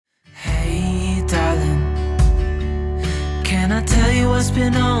Can I tell you what's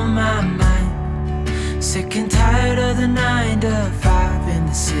been on my mind? Sick and tired of the 9 to 5 in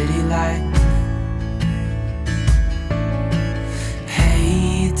the city life.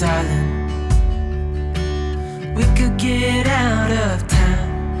 Hey darling, we could get out of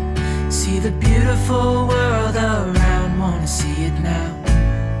town, see the beautiful world around, wanna see it now.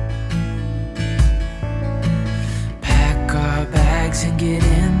 Pack our bags and get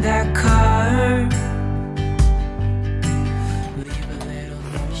in that car.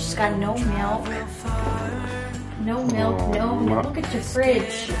 She's got no milk. No milk, no milk. Look at your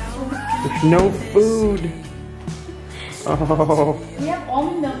fridge. There's no food. Oh. We have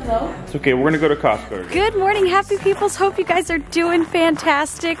almond milk though. It's okay, we're gonna go to Costco again. Good morning, happy peoples. Hope you guys are doing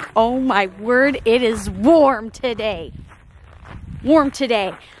fantastic. Oh my word, it is warm today. Warm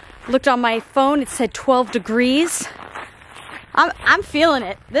today. Looked on my phone, it said 12 degrees. I'm feeling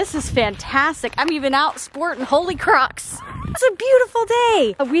it. This is fantastic. I'm even out sporting holy crocs. It's a beautiful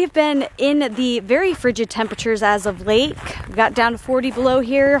day. We've been in the very frigid temperatures as of late. We got down to 40 below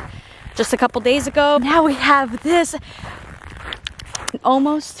here just a couple days ago. Now we have this. I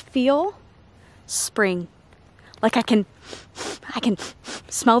almost feel spring. Like I can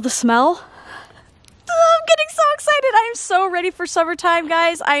smell the smell. Oh, I'm getting so excited. I am so ready for summertime,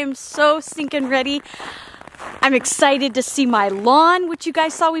 guys. I am so stinking ready. I'm excited to see my lawn, which you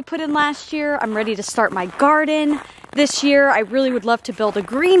guys saw we put in last year. I'm ready to start my garden this year. I really would love to build a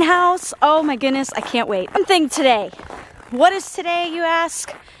greenhouse. Oh my goodness, I can't wait. One thing today. What is today, you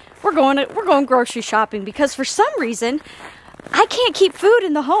ask? We're going grocery shopping because for some reason, I can't keep food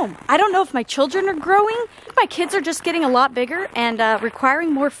in the home. I don't know if my children are growing. My kids are just getting a lot bigger and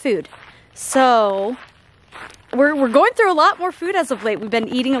requiring more food. So we're going through a lot more food as of late. We've been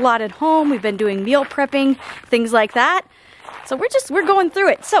eating a lot at home. We've been doing meal prepping, things like that. So we're going through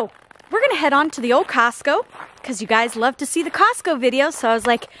it. So we're gonna head on to the old Costco because you guys love to see the Costco videos. So I was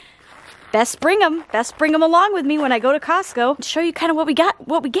like, best bring them along with me when I go to Costco to show you kind of what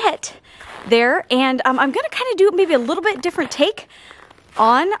we get there. And I'm gonna kind of do maybe a little bit different take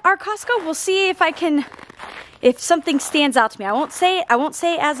on our Costco. We'll see if something stands out to me. I won't say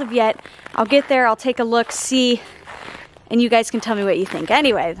as of yet. I'll get there, I'll take a look, see, and you guys can tell me what you think.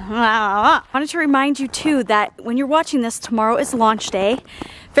 Anyway, I wanted to remind you too that when you're watching this, tomorrow is launch day,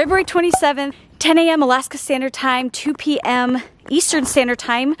 February 27th, 10 a.m. Alaska Standard Time, 2 p.m. Eastern Standard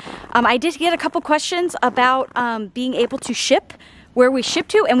Time. I did get a couple questions about being able to ship where we ship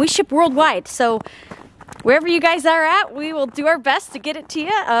to, and we ship worldwide. So wherever you guys are at, we will do our best to get it to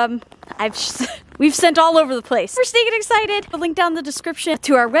you. We've sent all over the place. We're sneaking excited. The link down in the description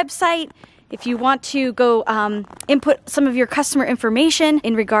to our website if you want to go input some of your customer information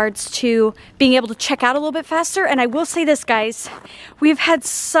in regards to being able to check out a little bit faster. And I will say this, guys, we've had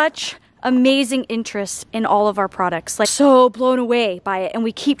such amazing interest in all of our products, like so blown away by it, and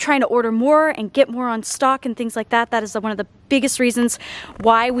we keep trying to order more and get more on stock and things like that. That is one of the biggest reasons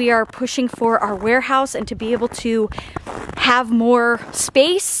why we are pushing for our warehouse and to be able to have more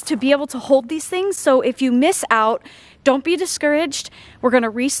space to be able to hold these things. So if you miss out, don't be discouraged. We're going to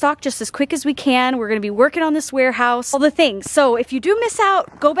restock just as quick as we can. We're going to be working on this warehouse, all the things. So if you do miss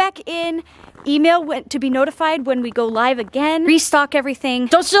out, go back in, email to be notified when we go live again, restock everything.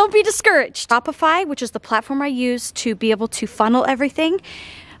 Don't be discouraged. Shopify, which is the platform I use to be able to funnel everything,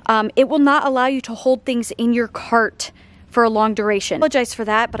 it will not allow you to hold things in your cart for a long duration. I apologize for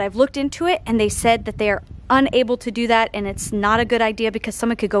that, but I've looked into it and they said that they are unable to do that, and it's not a good idea because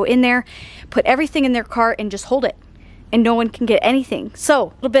someone could go in there, put everything in their cart and just hold it, and no one can get anything. So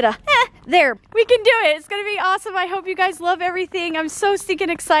a little bit of there, we can do it. It's gonna be awesome. I hope you guys love everything. I'm so stinking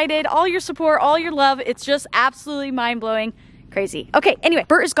excited. All your support, all your love. It's just absolutely mind-blowing, crazy. Okay, anyway,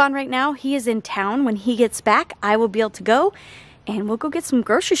 Bert is gone right now. He is in town. When he gets back, I will be able to go and we'll go get some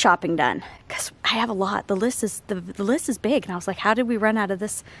grocery shopping done because I have a lot. The list is big, and I was like, how did we run out of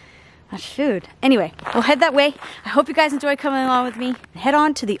this much food? Anyway, we'll head that way. I hope you guys enjoy coming along with me. Head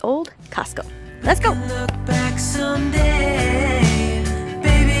on to the old Costco. Let's go. Look back someday,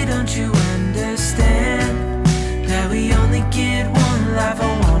 baby, don't you understand that we only get one life?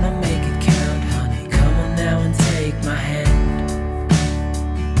 I wanna make it count, honey. Come on now and take my hand.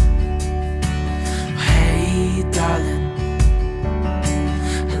 Hey, darling,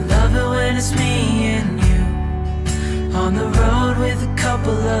 I love it when it's me and you on the road with a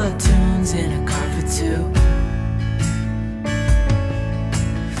couple of tunes in a car for two.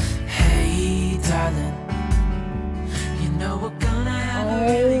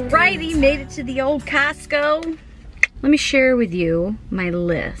 Alrighty, made it to the old Costco. Let me share with you my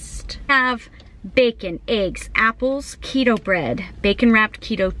list. I have bacon, eggs, apples, keto bread, bacon wrapped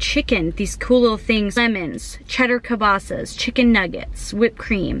keto chicken, these cool little things, lemons, cheddar kielbasas, chicken nuggets, whipped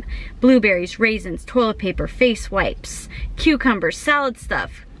cream, blueberries, raisins, toilet paper, face wipes, cucumbers, salad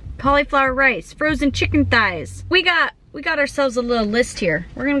stuff, cauliflower rice, frozen chicken thighs. We got ourselves a little list here.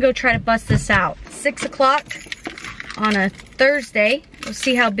 We're gonna go try to bust this out. 6 o'clock on a Thursday. We'll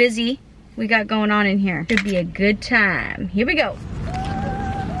see how busy we got going on in here. Should be a good time. Here we go.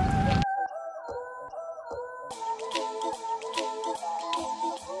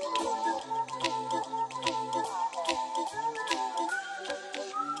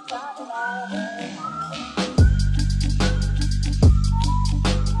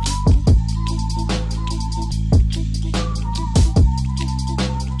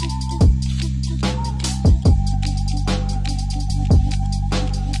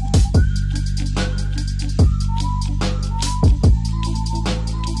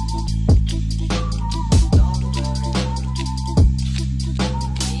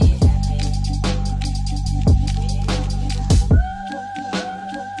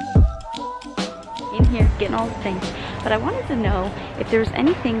 Getting all the things, but I wanted to know if there's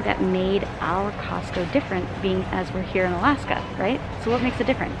anything that made our Costco different, being as we're here in Alaska, right? So what makes it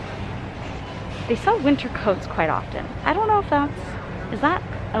different? They sell winter coats quite often. I don't know if is that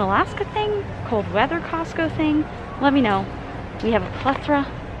an Alaska thing? Cold weather Costco thing? Let me know. We have a plethora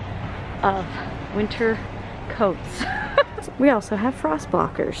of winter coats. We also have frost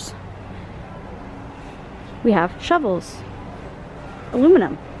blockers. We have shovels,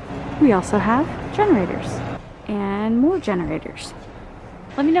 aluminum. We also have generators and more generators.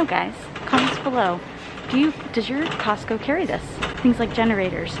 Let me know, guys. Comments below. Does your Costco carry this? Things like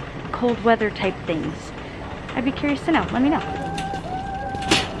generators, cold weather type things. I'd be curious to know. Let me know.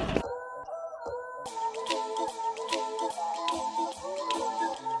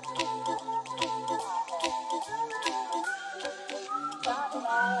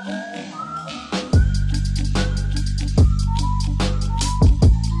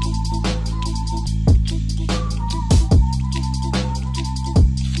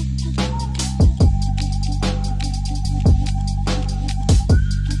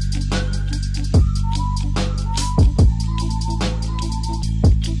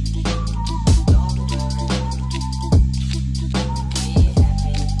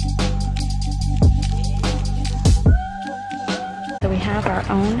 Our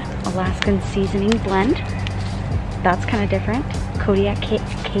own Alaskan seasoning blend. That's kind of different. Kodiak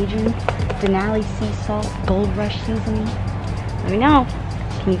Cajun, Denali Sea Salt, Gold Rush seasoning. Let me know.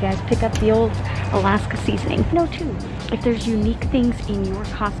 Can you guys pick up the old Alaska seasoning? Know too, if there's unique things in your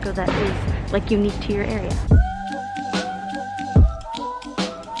Costco that is like unique to your area.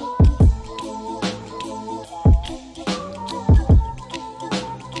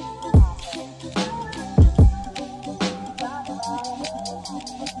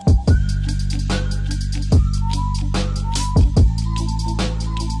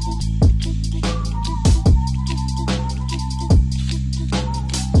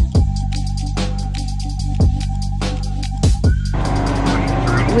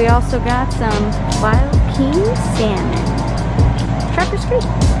 We also got some Wild King salmon. Trapper's Creek.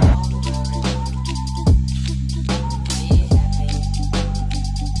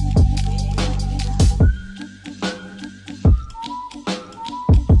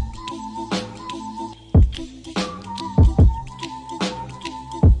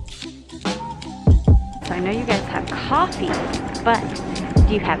 So I know you guys have coffee, but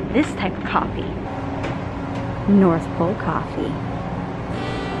do you have this type of coffee? North Pole coffee.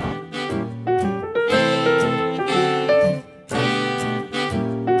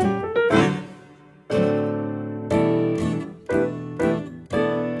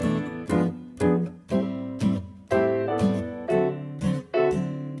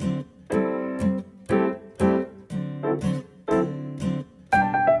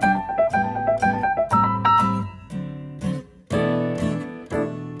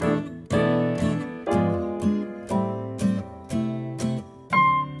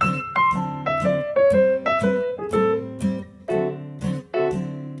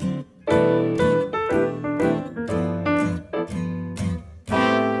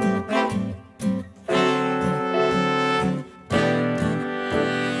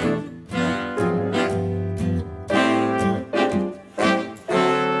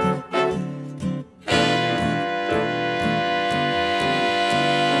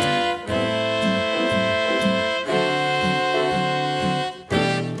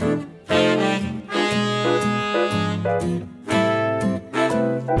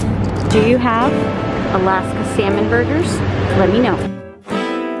 Do you have Alaska salmon burgers? Let me know.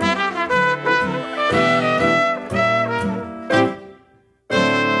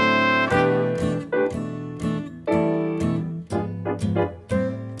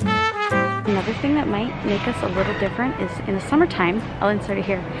 might make us a little different is in the summertime, I'll insert it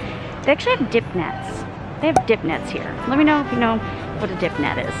here, they actually have dip nets. They have dip nets here. Let me know if you know what a dip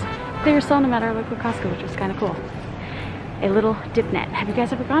net is. They were selling them at our local Costco, which was kind of cool. A little dip net. Have you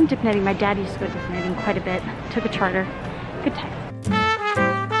guys ever gone dip netting? My dad used to go dip netting quite a bit. Took a charter. Good time.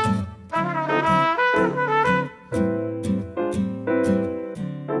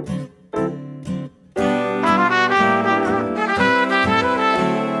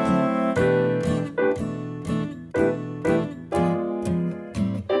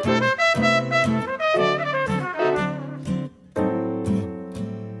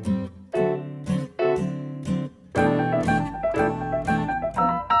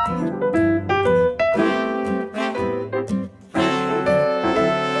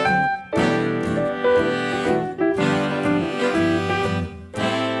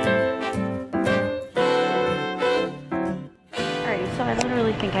 I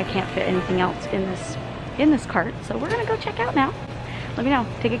literally think I can't fit anything else in this cart, so we're gonna go check out now. Let me know.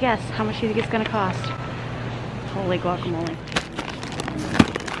 Take a guess how much you think it's gonna cost. Holy guacamole.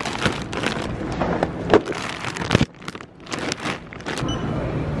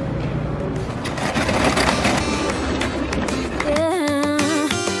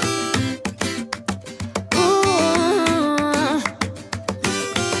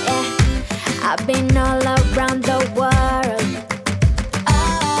 I've been all around the world,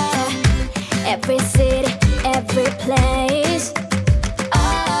 every city, every place.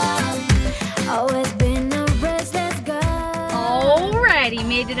 Always been a restless girl. Alrighty,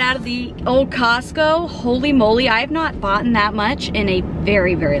 made it out of the old Costco. Holy moly, I have not bought that much in a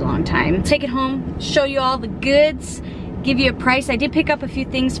very, very long time. Take it home, show you all the goods, give you a price. I did pick up a few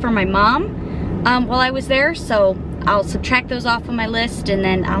things for my mom while I was there, so I'll subtract those off of my list and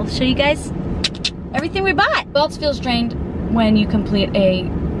then I'll show you guys everything we bought. Who else feels drained when you complete a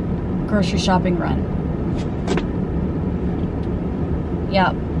grocery shopping run?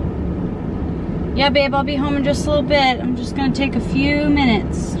 Yep. Yeah, babe, I'll be home in just a little bit. I'm just gonna take a few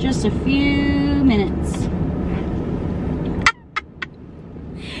minutes. Just a few minutes.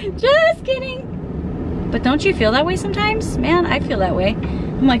 Just kidding. But don't you feel that way sometimes? Man, I feel that way.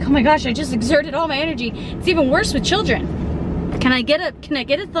 I'm like, oh my gosh, I just exerted all my energy. It's even worse with children. Can I get a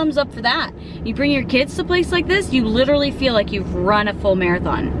thumbs up for that? You bring your kids to a place like this, you literally feel like you've run a full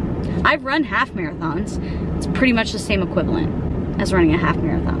marathon. I've run half marathons. It's pretty much the same equivalent as running a half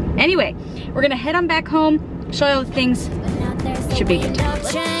marathon. Anyway, we're gonna head on back home, show you all the things. Should be good.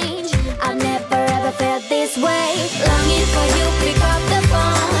 I've never ever felt this way. Longing for you, pick up the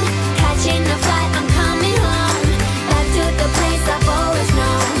phone. Catching a flight, I'm coming home. Back to the place I've always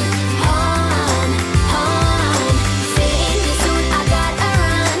known. Home. Seeing you soon, I gotta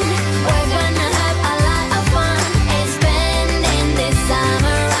run. We're gonna have a lot of fun and spending this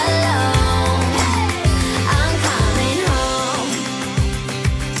summer alone. I'm coming home.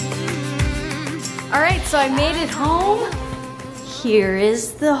 All right, so I made it home. Here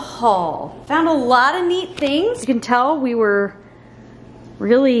is the haul. Found a lot of neat things. You can tell we were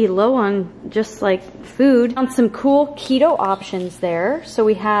really low on just like food. Found some cool keto options there. So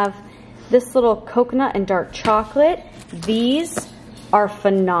we have this little coconut and dark chocolate. These are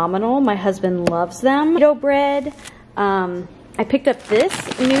phenomenal. My husband loves them. Keto bread. I picked up this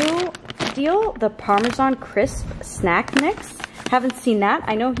new deal, the Parmesan Crisp Snack Mix. Haven't seen that.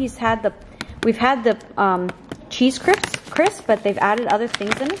 I know we've had the cheese crisp, but they've added other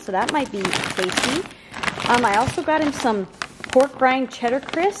things in it, so that might be tasty. I also got him some pork rind cheddar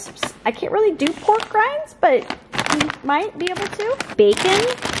crisps. I can't really do pork rinds, but he might be able to. Bacon,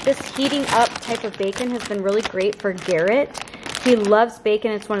 this heating up type of bacon has been really great for Garrett. He loves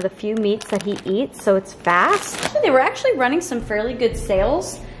bacon. It's one of the few meats that he eats, so it's fast. They were actually running some fairly good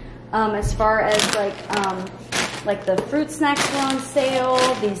sales as far as like the fruit snacks were on sale,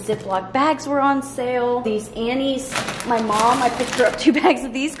 these Ziploc bags were on sale, these Annie's, my mom, I picked her up 2 bags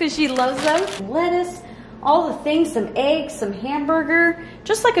of these because she loves them. Lettuce, all the things, some eggs, some hamburger,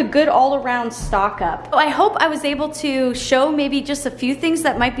 just like a good all-around stock up. So I hope I was able to show maybe just a few things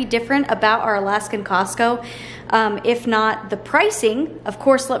that might be different about our Alaskan Costco. If not the pricing, of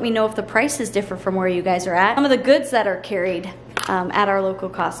course, let me know if the price is different from where you guys are at. Some of the goods that are carried at our local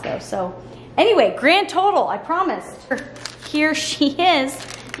Costco. So anyway, grand total, I promised. Here she is.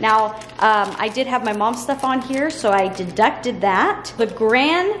 Now, I did have my mom's stuff on here, so I deducted that. The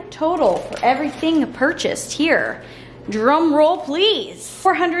grand total for everything purchased here, drum roll please,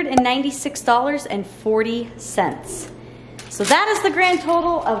 $496.40. So that is the grand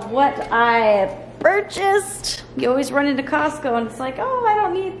total of what I purchased. You always run into Costco and it's like, oh, I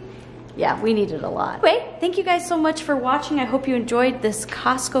don't need Yeah, we needed a lot. Anyway, thank you guys so much for watching. I hope you enjoyed this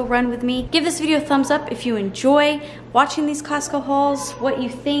Costco run with me. Give this video a thumbs up if you enjoy watching these Costco hauls, what you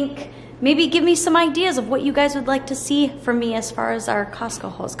think. Maybe give me some ideas of what you guys would like to see from me as far as our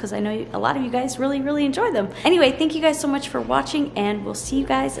Costco hauls, because I know a lot of you guys really, really enjoy them. Anyway, thank you guys so much for watching, and we'll see you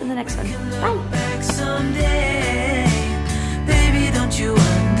guys in the next one. Bye.